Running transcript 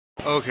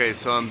Okay,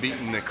 so I'm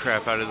beating the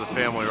crap out of the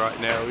family right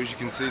now. As you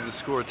can see, the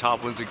score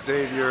top one's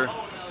Xavier,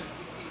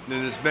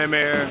 then there's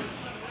Memer,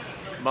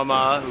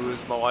 Mama, who is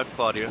my wife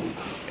Claudia,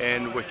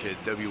 and Wicked,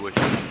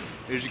 W-Wicked.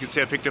 As you can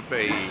see, I picked up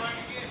a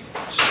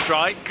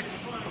strike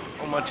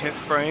on my 10th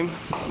frame.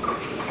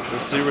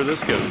 Let's see where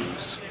this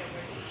goes.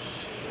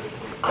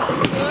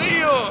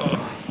 Oh,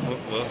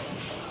 well.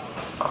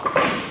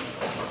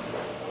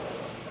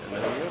 And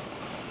there we go.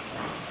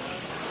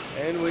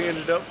 And we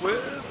ended up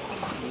with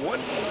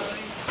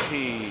 119.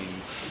 85,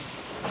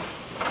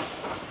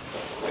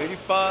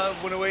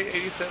 108,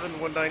 87,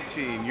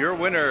 119. Your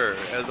winner,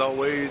 as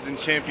always, and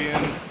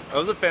champion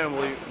of the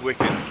family,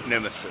 Wicked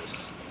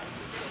Nemesis.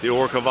 The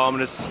Oracle of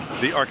Ominous,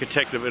 the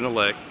Architect of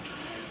Intellect.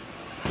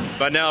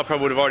 By now, I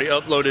probably would have already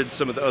uploaded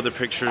some of the other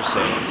pictures,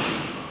 so.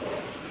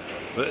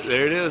 But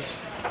there it is.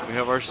 We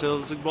have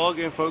ourselves a ball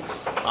game, folks.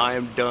 I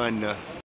am done.